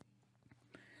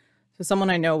So someone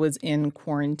I know was in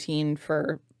quarantine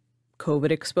for COVID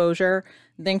exposure.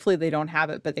 Thankfully, they don't have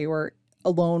it, but they were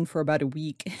alone for about a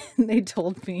week. And they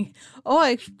told me, "Oh,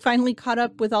 I finally caught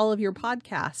up with all of your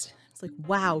podcast." It's like,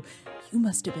 wow, you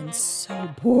must have been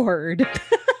so bored.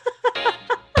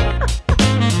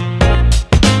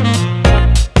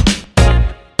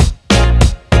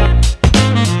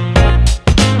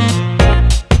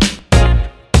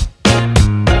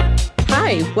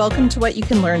 Hi, welcome to What You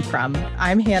Can Learn From.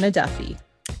 I'm Hannah Duffy.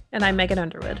 And I'm Megan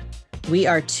Underwood. We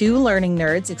are two learning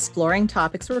nerds exploring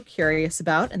topics we're curious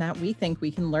about and that we think we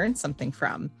can learn something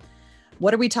from.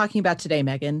 What are we talking about today,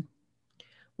 Megan?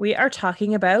 We are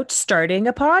talking about starting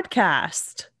a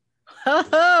podcast.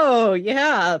 Oh,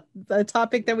 yeah. The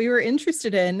topic that we were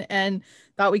interested in and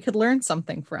thought we could learn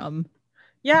something from.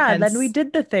 Yeah, and then we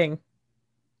did the thing.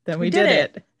 Then we did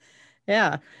it.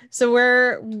 Yeah.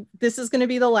 So this is going to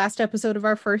be the last episode of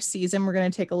our first season. We're going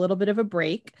to take a little bit of a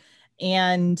break.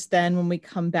 And then when we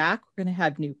come back, we're going to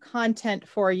have new content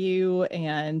for you.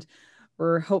 And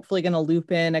we're hopefully going to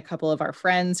loop in a couple of our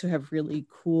friends who have really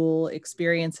cool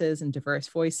experiences and diverse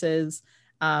voices.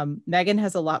 Megan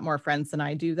has a lot more friends than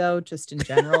I do, though, just in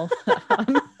general.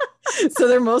 So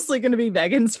they're mostly going to be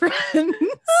Megan's friends.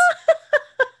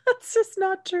 That's just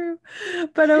not true.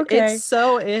 But okay. It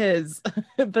so is.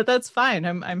 But that's fine.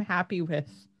 I'm happy with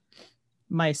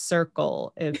my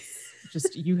circle. It's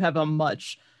just you have a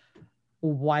much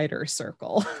wider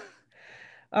circle.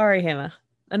 All right, Hannah.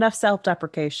 Enough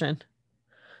self-deprecation.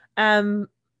 I mean,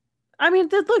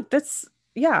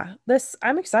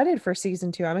 I'm excited for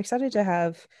season 2. I'm excited to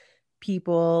have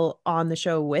people on the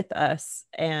show with us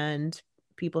and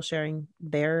people sharing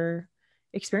their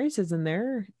experiences and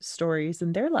their stories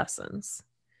and their lessons.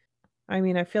 I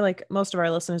mean, I feel like most of our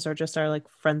listeners are just our like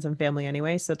friends and family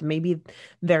anyway, so maybe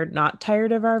they're not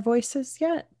tired of our voices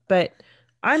yet, but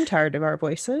I'm tired of our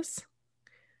voices.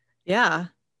 Yeah.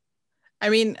 I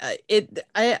mean,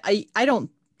 I don't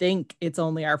think it's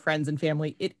only our friends and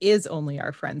family. It is only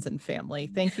our friends and family.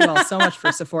 Thank you all so much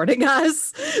for supporting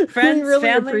us. Friends, we really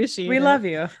family, appreciate we it. love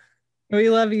you. We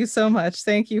love you so much.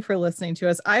 Thank you for listening to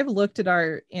us. I've looked at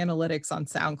our analytics on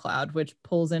SoundCloud, which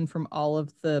pulls in from all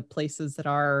of the places that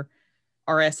our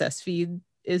RSS feed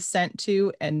is sent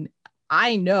to. And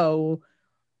I know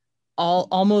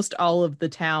almost all of the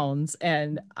towns,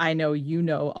 and I know you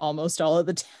know almost all of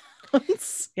the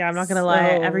towns. Yeah, I'm not going to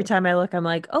lie. Every time I look, I'm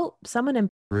like, oh, someone in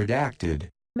Redacted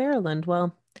Maryland.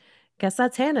 Well, guess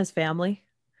that's Hannah's family.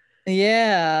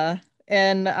 Yeah.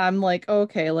 And I'm like,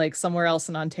 okay, like somewhere else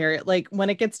in Ontario. Like when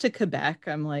it gets to Quebec,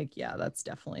 I'm like, yeah, that's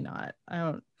definitely not.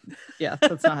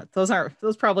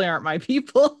 Those probably aren't my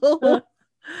people.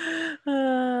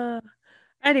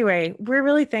 Anyway, we're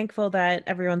really thankful that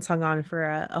everyone's hung on for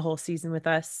a whole season with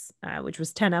us, which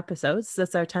was 10 episodes.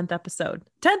 That's our 10th episode.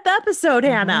 10th episode,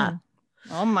 Hannah.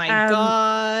 Oh my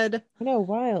God. I know,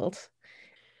 wild.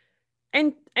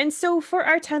 And so for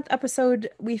our 10th episode,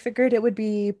 we figured it would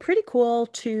be pretty cool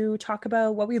to talk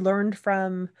about what we learned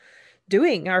from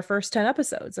doing our first 10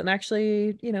 episodes and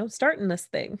actually, starting this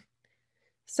thing.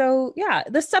 So yeah,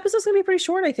 this episode's gonna be pretty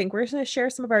short. I think we're just gonna share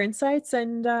some of our insights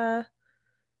and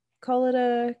call it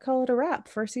a wrap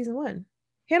for season 1.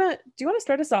 Hannah, do you want to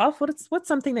start us off? What's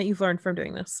something that you've learned from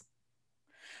doing this?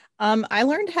 I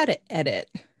learned how to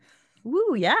edit.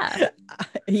 Woo, yeah.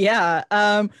 Yeah.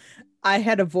 I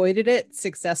had avoided it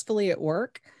successfully at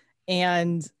work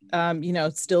and,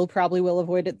 still probably will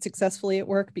avoid it successfully at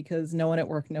work because no one at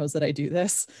work knows that I do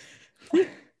this.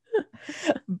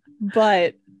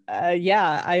 But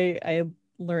I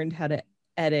learned how to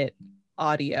edit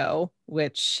audio,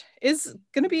 which is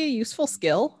going to be a useful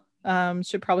skill.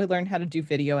 Should probably learn how to do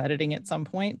video editing at some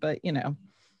point, but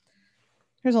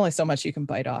there's only so much you can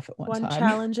bite off at one time. One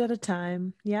challenge at a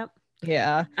time. Yep.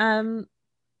 Yeah.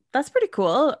 That's pretty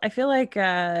cool. I feel like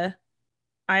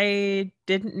I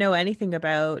didn't know anything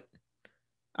about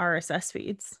RSS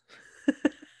feeds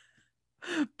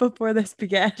before this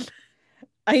began.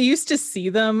 I used to see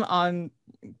them on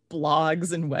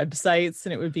blogs and websites,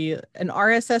 and it would be an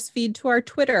RSS feed to our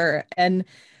Twitter. And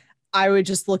I would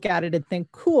just look at it and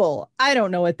think, cool, I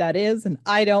don't know what that is, and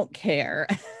I don't care.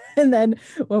 And then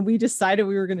when we decided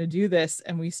we were going to do this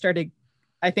and we started,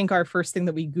 I think our first thing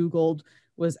that we Googled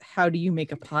was how do you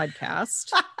make a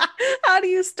podcast? How do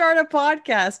you start a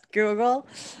podcast, Google?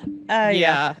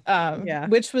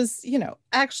 Which was,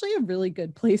 actually a really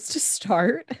good place to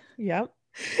start. Yep.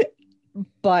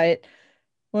 But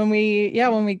when we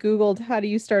Googled how do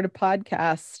you start a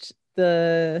podcast,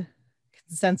 the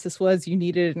consensus was you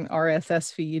needed an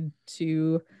RSS feed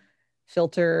to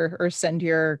filter or send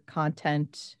your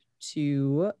content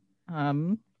to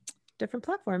different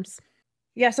platforms.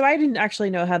 Yeah, so I didn't actually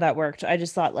know how that worked. I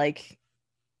just thought like,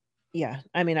 yeah,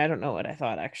 I mean, I don't know what I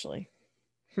thought actually.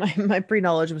 My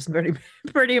pre-knowledge was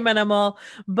pretty minimal,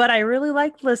 but I really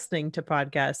like listening to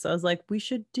podcasts. So I was like, we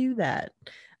should do that.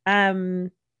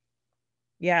 Um,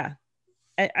 yeah.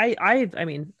 I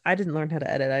mean, I didn't learn how to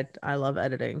edit. I love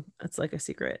editing. It's like a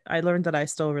secret. I learned that I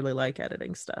still really like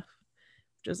editing stuff,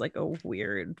 which is like a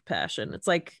weird passion. It's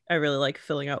like I really like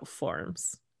filling out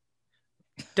forms.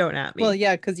 Don't at Well, me.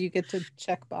 yeah, because you get to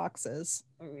check boxes.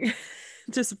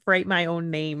 Just write my own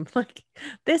name. Like,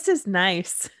 this is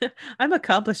nice. I'm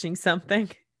accomplishing something.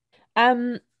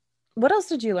 Um, what else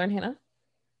did you learn, Hannah?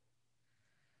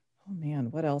 Oh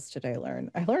man, what else did I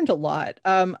learn? I learned a lot.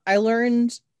 I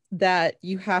learned that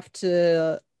you have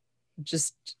to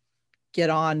just get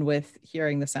on with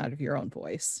hearing the sound of your own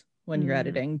voice when you're Mm.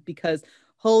 editing because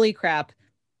holy crap,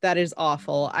 that is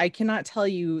awful. I cannot tell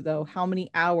you though how many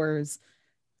hours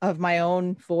of my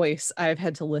own voice I've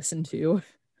had to listen to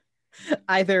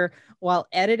either while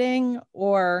editing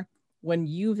or when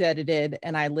you've edited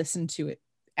and I listen to it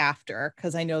after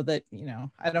because I know that,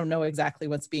 I don't know exactly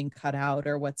what's being cut out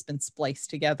or what's been spliced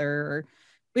together. Or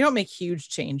we don't make huge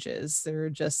changes. There are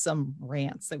just some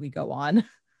rants that we go on.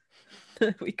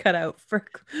 We cut out for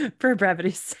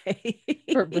brevity's For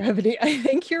sake. brevity. I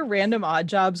think your random odd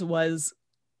jobs was,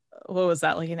 what was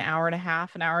that, like an hour and a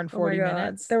half, an hour and Oh my 40 God.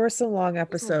 minutes? There were some long It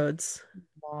was a episodes.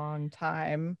 long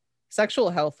time.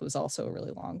 Sexual health was also a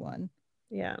really long one.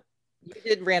 Yeah. You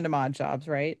did random odd jobs,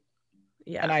 right?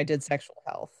 And Yeah. I did sexual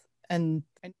health. And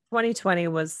 2020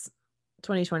 was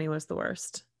 2020 was the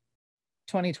worst.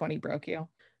 2020 broke you.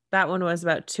 That one was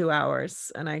about 2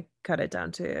 hours and I cut it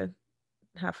down to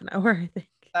half an hour, I think.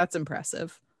 That's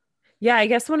impressive. Yeah, I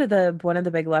guess one of the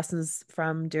big lessons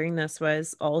from doing this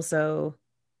was also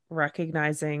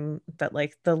recognizing that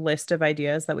like the list of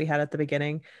ideas that we had at the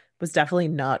beginning was definitely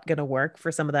not going to work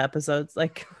for some of the episodes.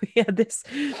 Like we had this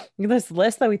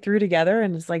list that we threw together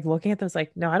and it's like looking at this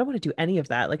like, no, I don't want to do any of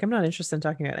that. Like I'm not interested in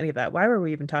talking about any of that. Why were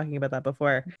we even talking about that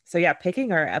before? So yeah,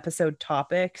 picking our episode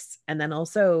topics and then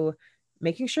also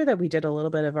making sure that we did a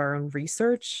little bit of our own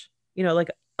research.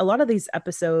 Like a lot of these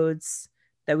episodes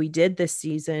that we did this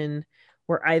season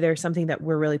were either something that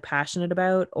we're really passionate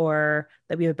about or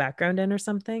that we have a background in or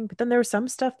something. But then there was some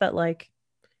stuff that like,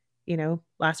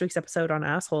 last week's episode on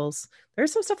assholes,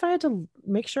 there's some stuff I had to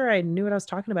make sure I knew what I was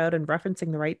talking about and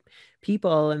referencing the right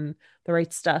people and the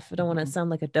right stuff. I don't want to sound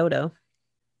like a dodo.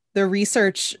 The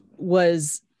research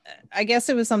was, I guess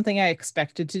it was something I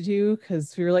expected to do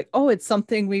because we were like, oh, it's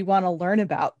something we want to learn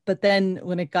about. But then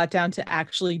when it got down to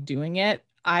actually doing it,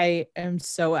 I am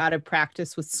so out of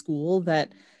practice with school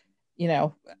that, you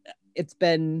know, it's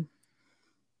been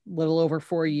a little over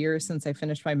 4 years since I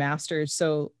finished my master's.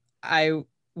 So I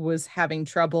was having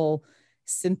trouble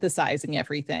synthesizing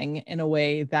everything in a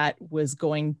way that was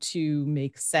going to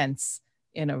make sense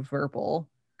in a verbal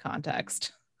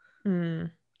context. Hmm.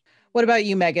 What about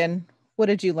you, Megan? What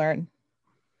did you learn?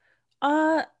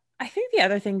 Uh, I think the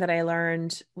other thing that I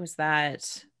learned was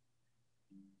that,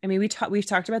 I mean, we've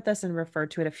talked about this and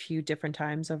referred to it a few different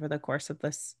times over the course of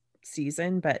this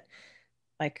season, but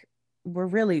like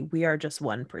we are just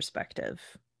one perspective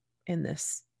in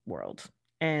this world.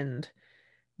 And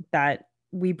that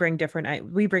we bring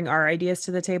our ideas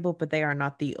to the table, but they are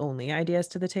not the only ideas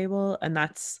to the table. And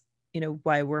that's,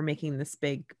 why we're making this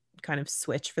big kind of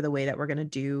switch for the way that we're going to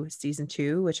do season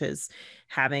 2, which is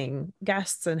having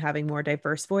guests and having more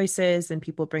diverse voices and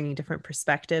people bringing different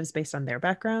perspectives based on their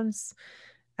backgrounds.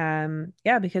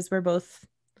 Yeah, because we're both,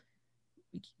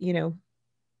 you know,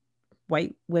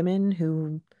 white women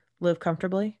who live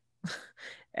comfortably Yeah.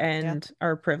 and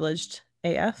are privileged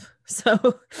AF.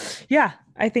 So yeah,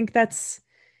 I think it's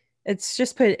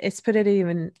put it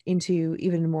even into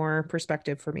even more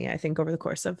perspective for me, I think, over the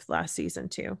course of last season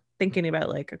too. Thinking about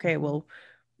like, okay, Mhm. well,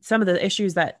 some of the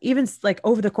issues that even like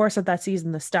over the course of that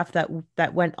season, the stuff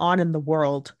that went on in the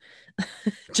world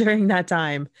during that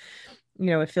time,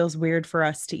 it feels weird for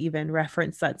us to even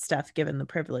reference that stuff given the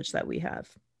privilege that we have.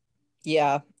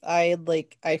 Yeah, I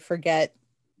forget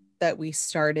that we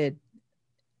started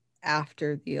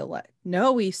after the elect.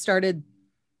 No, we started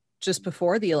just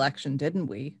before the election, didn't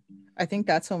we? I think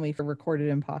that's when we recorded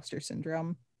Imposter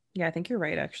Syndrome. Yeah, I think you're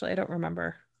right, actually. I don't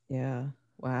remember. Yeah.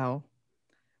 Wow.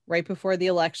 Right before the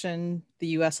election, the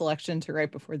US election to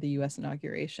right before the US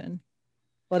inauguration.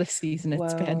 What a season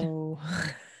it's been. Whoa.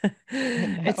 I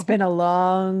It's know. been a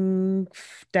long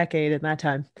decade in that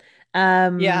time.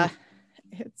 Um, Yeah,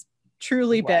 it's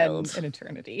truly been Wild. an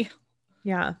eternity.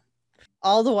 Yeah,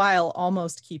 All the while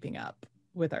almost keeping up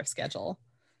with our schedule.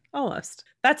 almost.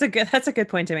 That's a good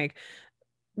point to make.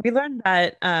 We learned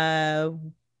that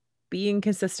being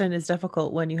consistent is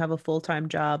difficult when you have a full-time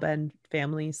job and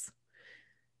families.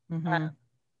 Mm-hmm.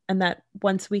 And that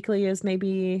once weekly is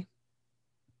maybe,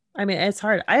 I mean, it's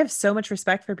hard. I have so much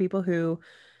respect for people who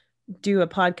do a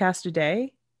podcast a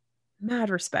day. Mad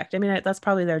respect. I mean, that's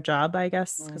probably their job, I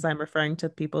guess, because I'm referring to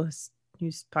people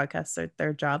whose podcasts are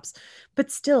their jobs.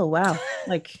 But still, wow.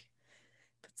 Like,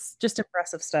 it's just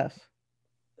impressive stuff.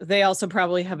 They also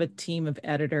probably have a team of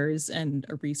editors and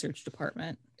a research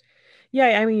department.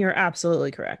 Yeah, I mean, you're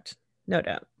absolutely correct. No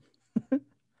doubt.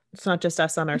 It's not just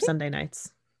us on our Sunday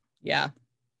nights. Yeah.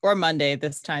 Or Monday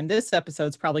this time. This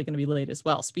episode's probably going to be late as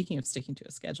well. Speaking of sticking to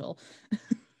a schedule.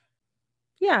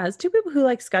 Yeah, as two people who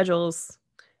like schedules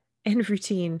and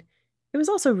routine, it was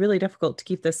also really difficult to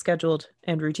keep this scheduled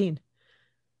and routine.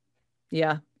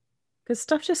 Yeah. Because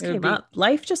stuff just came up.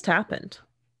 Life just happened.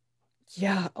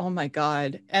 Yeah. Oh my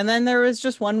God. And then there was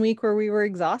just one week where we were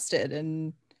exhausted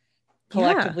and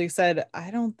collectively said,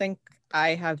 I don't think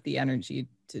I have the energy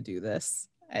to do this.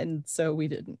 And so we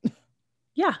didn't.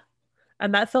 Yeah.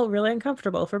 And that felt really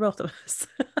uncomfortable for both of us.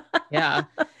 Yeah.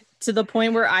 To the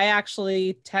point where I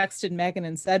actually texted Megan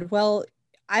and said, well,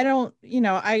 I don't,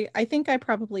 I think I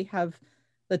probably have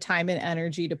the time and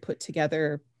energy to put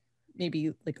together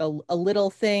maybe like a little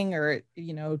thing or,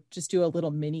 just do a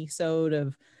little mini-sode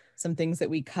of some things that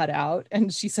we cut out.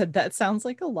 And she said, that sounds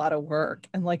like a lot of work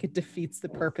and like it defeats the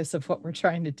purpose of what we're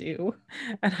trying to do.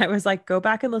 And I was like, go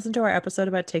back and listen to our episode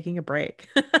about taking a break.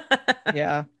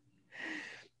 Yeah.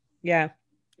 Yeah.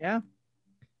 Yeah.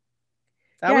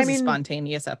 That was a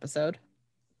spontaneous episode.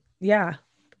 Yeah.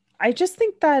 I just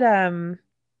think that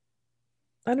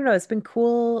I don't know, it's been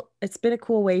cool. It's been a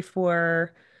cool way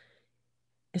for,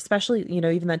 especially,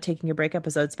 even that taking a break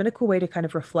episode, it's been a cool way to kind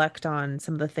of reflect on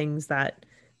some of the things that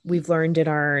we've learned in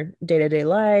our day-to-day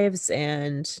lives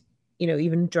and,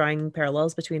 even drawing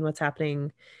parallels between what's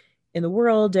happening in the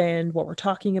world and what we're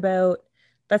talking about.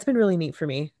 That's been really neat for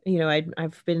me.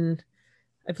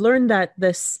 I've learned that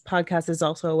this podcast is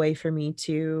also a way for me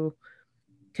to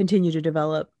continue to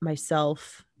develop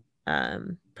myself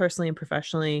personally and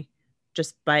professionally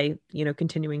just by,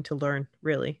 continuing to learn,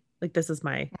 really. Like this is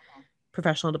my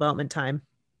professional development time,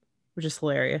 which is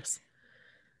hilarious.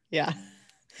 Yeah.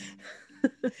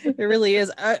 It really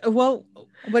is. Well,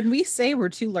 when we say we're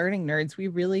two learning nerds, we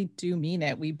really do mean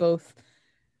it. We both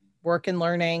work in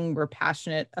learning. We're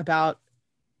passionate about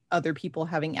other people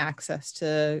having access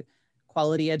to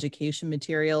quality education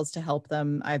materials to help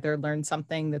them either learn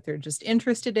something that they're just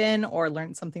interested in or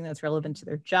learn something that's relevant to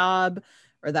their job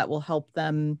or that will help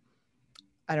them,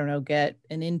 I don't know, get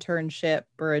an internship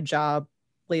or a job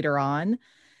later on.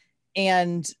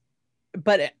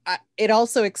 But it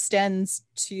also extends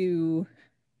to,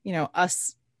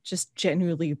 us just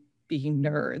genuinely being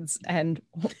nerds and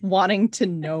wanting to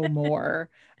know more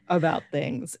about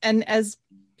things. And as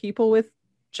people with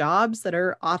jobs that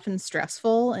are often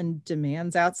stressful and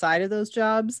demands outside of those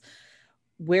jobs,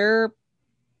 we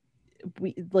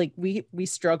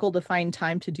struggle to find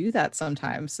time to do that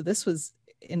sometimes. So this was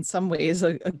in some ways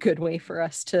a good way for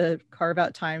us to carve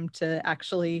out time to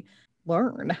actually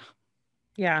learn.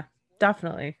 Yeah,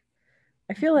 definitely.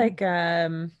 I feel like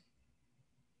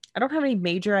I don't have any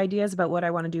major ideas about what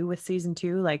I want to do with season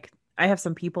 2. Like I have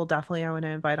some people definitely I want to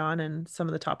invite on and some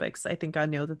of the topics I think I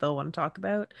know that they'll want to talk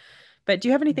about. But do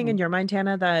you have anything in your mind,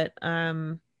 Tana, that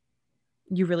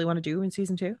you really want to do in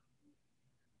season 2?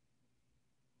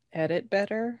 Edit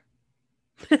better.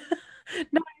 No,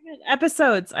 I meant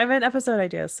episodes. I meant episode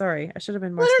ideas. Sorry. I should have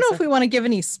been more I don't specific. know if we want to give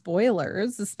any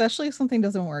spoilers, especially if something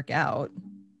doesn't work out.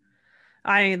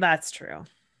 That's true.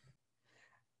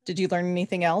 Did you learn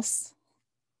anything else?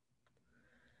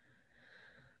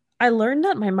 I learned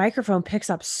that my microphone picks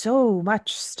up so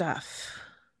much stuff.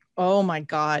 Oh my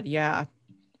God, yeah.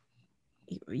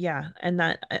 Yeah, and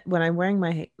that when I'm wearing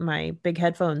my big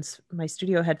headphones, my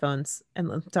studio headphones, and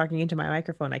I'm talking into my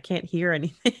microphone, I can't hear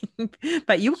anything,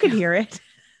 but you can hear it.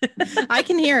 I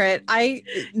can hear it.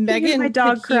 Megan, my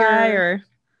dog cry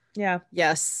yeah.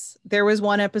 Yes, there was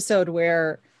one episode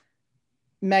where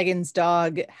Megan's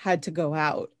dog had to go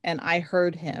out, and I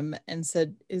heard him and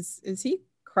said, "Is he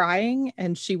crying?"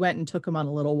 And she went and took him on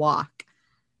a little walk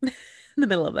in the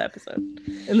middle of the episode.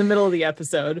 In the middle of the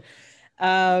episode.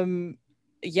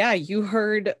 Yeah, you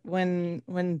heard when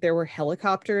there were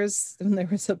helicopters, when there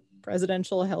was a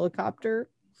presidential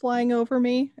helicopter flying over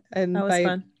me. And that was by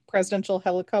fun. Presidential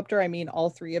helicopter, I mean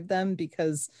all 3 of them,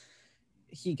 because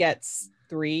he gets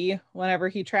 3 whenever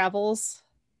he travels.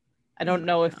 I don't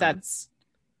know if that's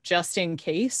just in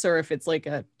case or if it's like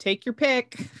a take your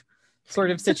pick sort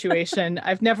of situation.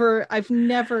 I've never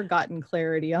gotten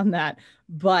clarity on that,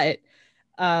 but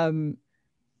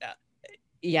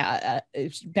yeah,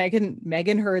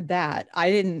 Megan heard that.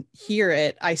 I didn't hear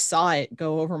it. I saw it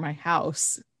go over my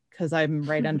house because I'm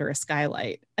right under a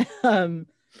skylight. I don't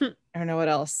know what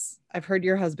else. I've heard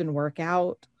your husband work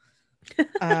out.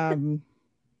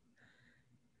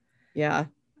 Yeah,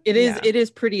 it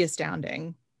is pretty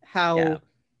astounding how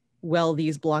well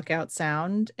these block out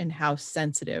sound and how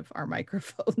sensitive our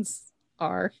microphones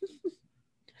are.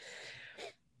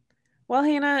 Well,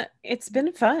 Hannah, it's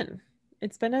been fun.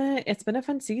 It's been a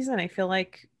fun season. I feel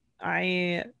like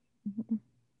I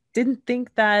didn't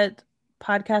think that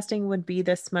podcasting would be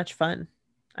this much fun.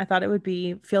 I thought it would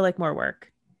feel like more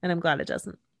work, and I'm glad it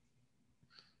doesn't.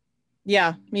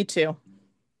 Yeah, me too.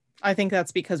 I think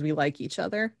that's because we like each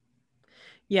other.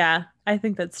 Yeah, I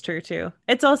think that's true too.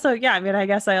 It's also, I mean, I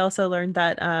guess I also learned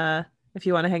that if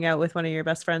you want to hang out with one of your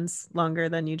best friends longer,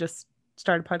 then you just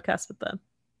start a podcast with them.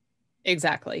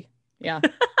 Exactly. Yeah.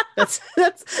 that's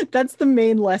the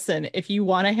main lesson. If you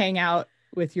want to hang out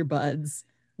with your buds,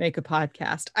 make a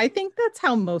podcast. I think that's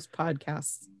how most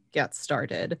podcasts get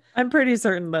started. I'm pretty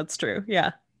certain that's true.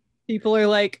 Yeah. People are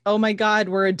like, oh my God,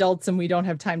 we're adults and we don't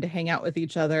have time to hang out with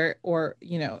each other. Or,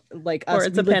 like us, or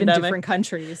it's we a live pandemic. in different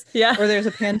countries. Yeah. Or there's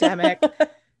a pandemic.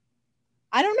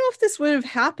 I don't know if this would have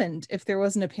happened if there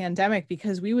wasn't a pandemic,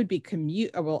 because we would be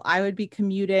I would be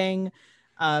commuting.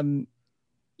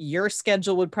 Your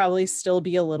schedule would probably still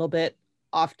be a little bit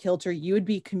off kilter. You would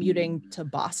be commuting to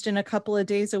Boston a couple of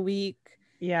days a week.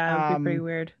 Yeah, it would be pretty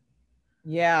weird.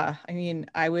 Yeah. I mean,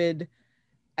 I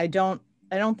don't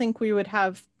think we would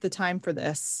have the time for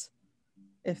this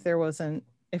if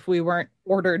we weren't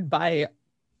ordered by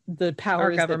the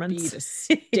powers that be to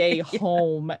stay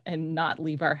home and not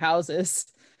leave our houses.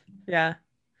 Yeah.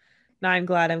 No, I'm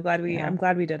glad we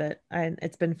did it.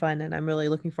 It's been fun, and I'm really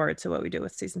looking forward to what we do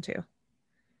with season 2.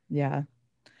 Yeah.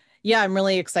 Yeah, I'm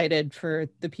really excited for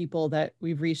the people that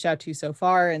we've reached out to so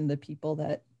far and the people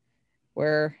that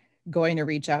we're going to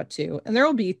reach out to. And there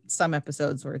will be some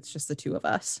episodes where it's just the two of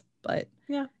us, but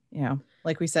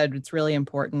like we said, it's really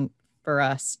important for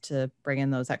us to bring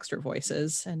in those extra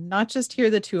voices and not just hear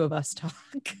the two of us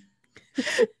talk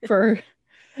for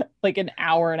like an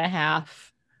hour and a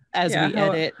half as we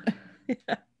edit.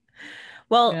 Yeah.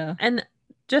 Well, and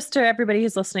just to everybody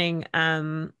who's listening,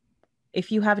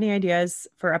 if you have any ideas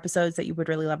for episodes that you would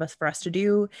really love for us to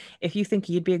do, if you think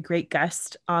you'd be a great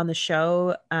guest on the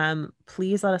show,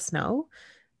 please let us know.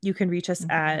 You can reach us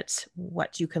at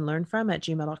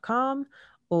whatyoucanlearnfrom@gmail.com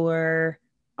or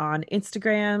on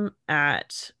Instagram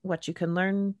at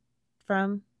whatyoucanlearnfrom.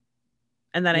 And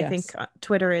then I think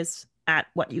Twitter is at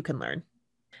whatyoucanlearn.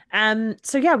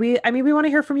 So yeah, we want to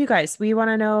hear from you guys. We want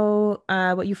to know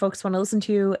what you folks want to listen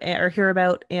to or hear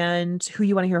about, and who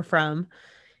you want to hear from.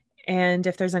 And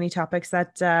if there's any topics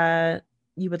that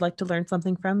you would like to learn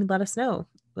something from, let us know.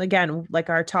 Again, like,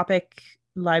 our topic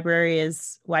library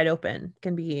is wide open. It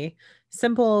can be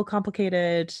simple,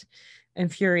 complicated,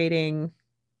 infuriating,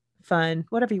 fun,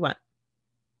 whatever you want.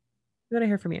 We want to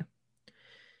hear from you.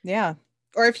 Yeah.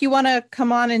 Or if you want to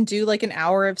come on and do like an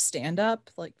hour of stand-up,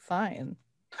 like, fine.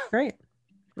 Great.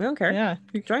 We don't care. Yeah.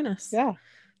 Join us. Yeah.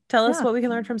 Tell us what we can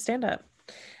learn from stand-up.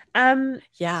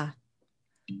 Yeah.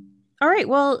 All right.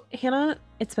 Well, Hannah,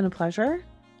 it's been a pleasure.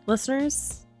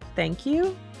 Listeners, thank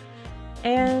you.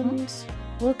 And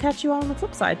we'll catch you all on the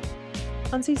flip side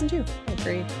on season 2.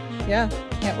 Agreed. Yeah.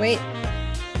 Can't wait.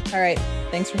 All right.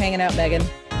 Thanks for hanging out, Megan.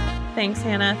 Thanks,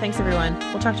 Hannah. Thanks, everyone.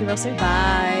 We'll talk to you real soon.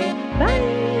 Bye.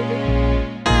 Bye.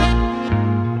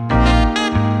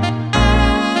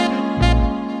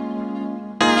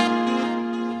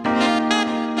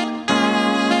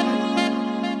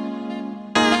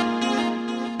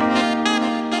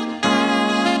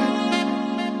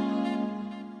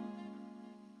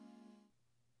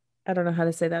 I don't know how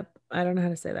to say that.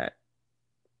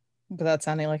 Without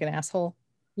sounding like an asshole?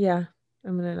 Yeah.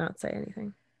 I'm going to not say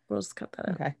anything. We'll just cut that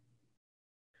out. Okay.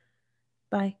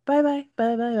 Bye. Bye. Bye.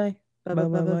 Bye. Bye. Bye. Bye. Bye.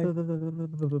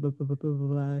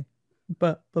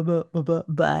 Bye.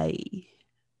 Bye.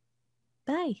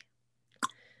 Bye.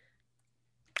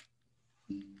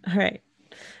 All right.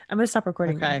 I'm going to stop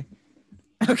recording. Okay.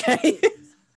 Okay.